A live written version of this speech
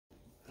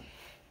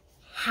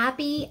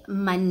Happy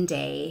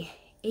Monday.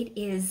 It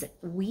is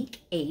week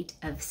 8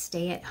 of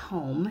stay at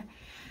home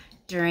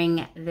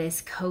during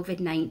this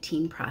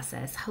COVID-19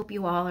 process. Hope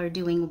you all are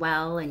doing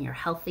well and you're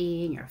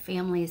healthy and your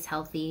family is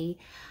healthy.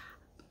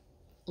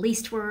 At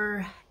least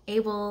we're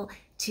able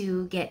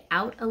to get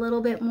out a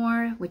little bit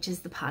more, which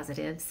is the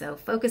positive. So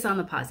focus on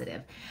the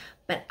positive.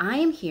 But I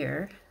am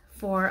here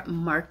for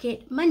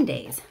Market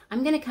Mondays.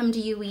 I'm going to come to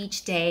you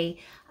each day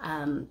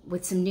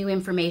with some new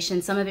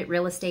information, some of it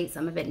real estate,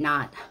 some of it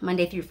not,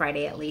 Monday through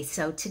Friday at least.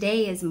 So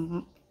today is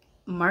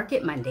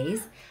Market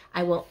Mondays.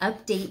 I will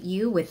update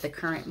you with the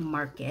current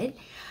market.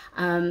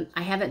 I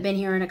haven't been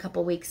here in a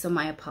couple weeks, so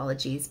my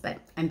apologies, but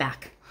I'm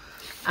back.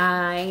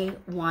 I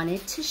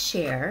wanted to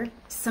share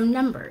some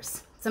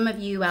numbers. Some of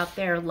you out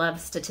there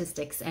love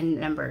statistics and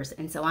numbers,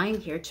 and so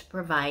I'm here to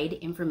provide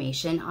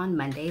information on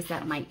Mondays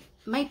that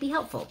might be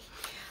helpful.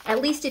 At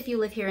least if you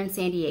live here in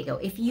San Diego.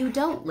 If you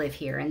don't live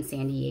here in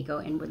San Diego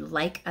and would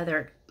like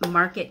other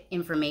market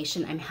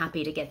information, I'm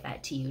happy to get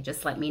that to you.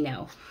 Just let me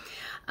know.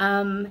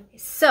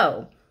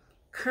 So,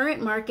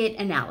 current market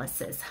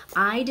analysis.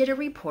 I did a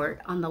report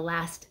on the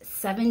last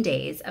 7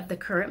 days of the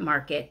current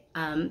market,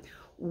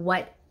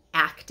 what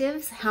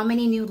actives, how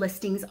many new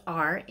listings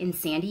are in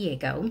San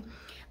Diego,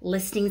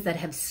 listings that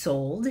have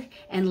sold,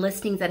 and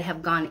listings that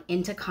have gone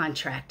into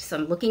contract. So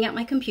I'm looking at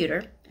my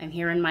computer. I'm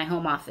here in my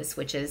home office,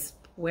 which is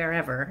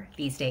wherever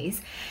these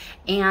days.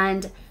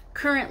 And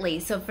currently,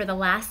 so for the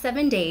last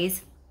 7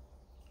 days,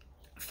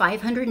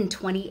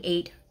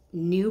 528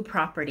 new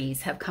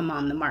properties have come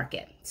on the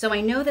market. So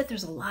I know that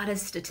there's a lot of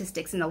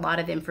statistics and a lot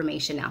of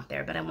information out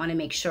there, but I want to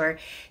make sure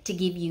to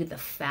give you the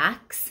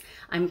facts.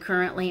 I'm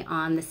currently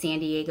on the San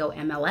Diego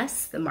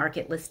MLS, the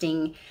market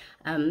listing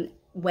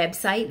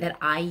website that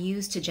I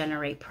use to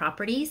generate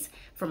properties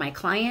for my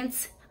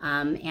clients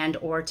and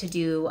or to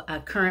do a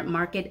current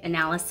market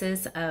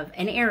analysis of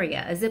an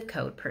area, a zip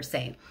code per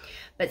se.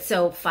 But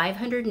so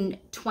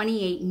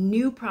 528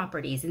 new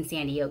properties in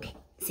San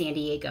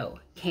Diego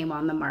came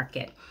on the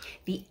market.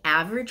 The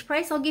average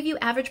price, I'll give you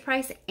average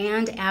price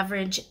and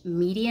average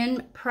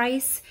median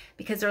price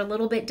because they're a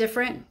little bit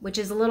different, which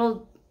is they're a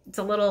little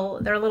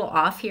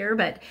off here,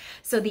 but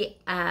so the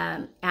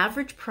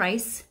average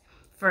price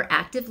for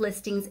active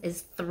listings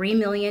is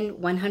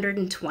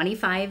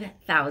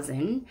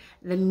 $3,125,000.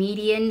 The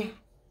median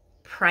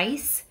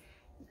price,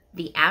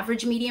 the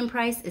average median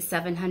price is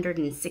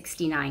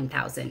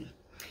 $769,000.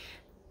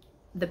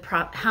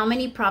 How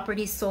many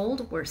properties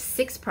sold were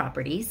 6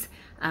 properties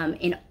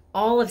in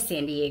all of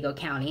San Diego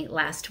County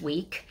last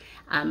week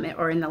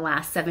or in the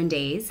last 7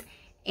 days.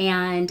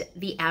 And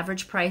the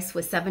average price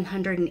was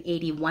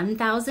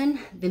 $781,000.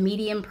 The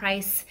median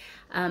price,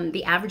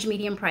 the average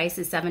median price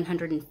is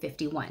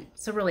 $751,000.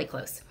 So really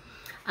close.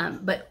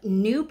 But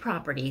new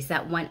properties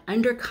that went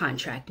under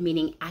contract,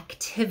 meaning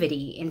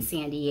activity in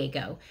San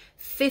Diego,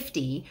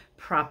 50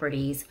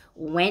 properties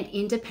went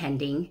into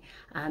pending,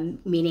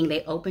 meaning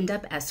they opened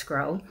up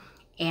escrow,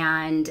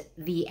 and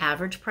the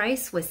average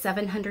price was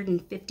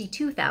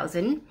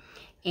 $752,000.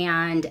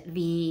 And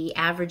the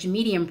average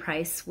median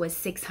price was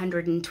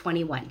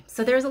 $621,000.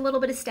 So there's a little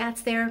bit of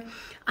stats there.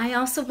 I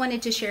also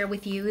wanted to share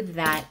with you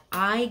that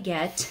I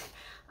get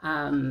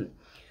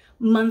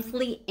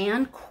monthly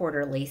and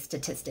quarterly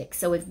statistics.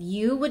 So if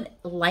you would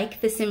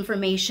like this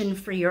information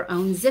for your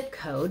own zip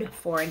code,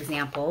 for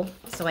example,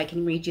 so I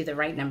can read you the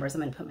right numbers,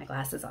 I'm going to put my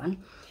glasses on.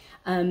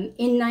 In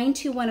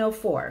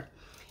 92104,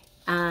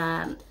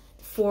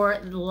 for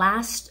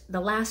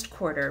the last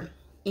quarter,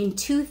 in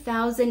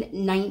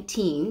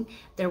 2019,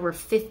 there were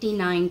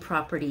 59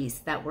 properties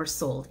that were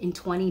sold. In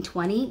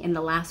 2020, in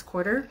the last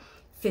quarter,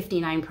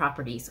 59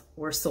 properties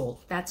were sold.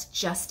 That's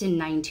just in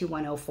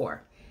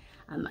 92104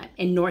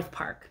 in North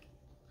Park.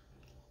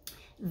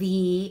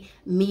 The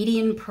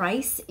median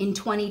price in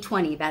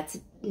 2020, that's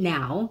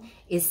now,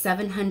 is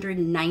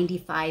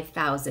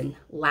 $795,000.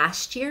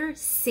 Last year,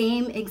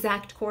 same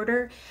exact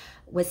quarter,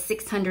 was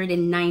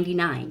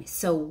 $699,000.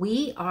 So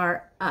we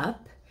are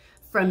up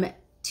from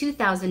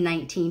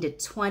 2019 to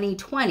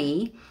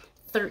 2020,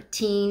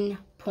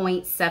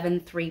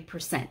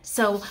 13.73%.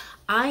 So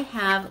I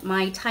have,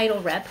 my title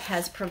rep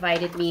has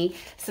provided me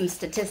some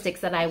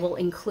statistics that I will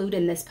include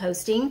in this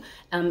posting.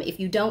 If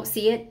you don't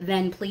see it,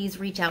 then please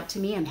reach out to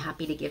me. I'm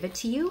happy to give it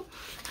to you,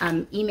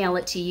 email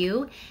it to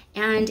you.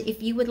 And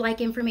if you would like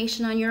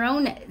information on your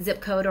own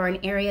zip code or an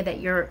area that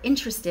you're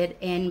interested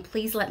in,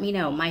 please let me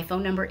know. My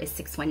phone number is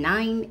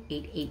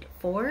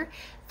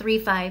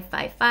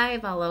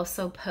 619-884-3555. I'll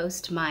also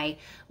post my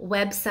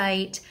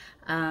website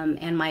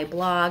and my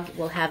blog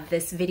will have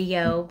this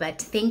video. But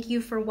thank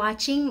you for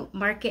watching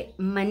Market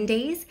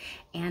Mondays,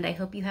 and I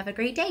hope you have a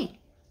great day.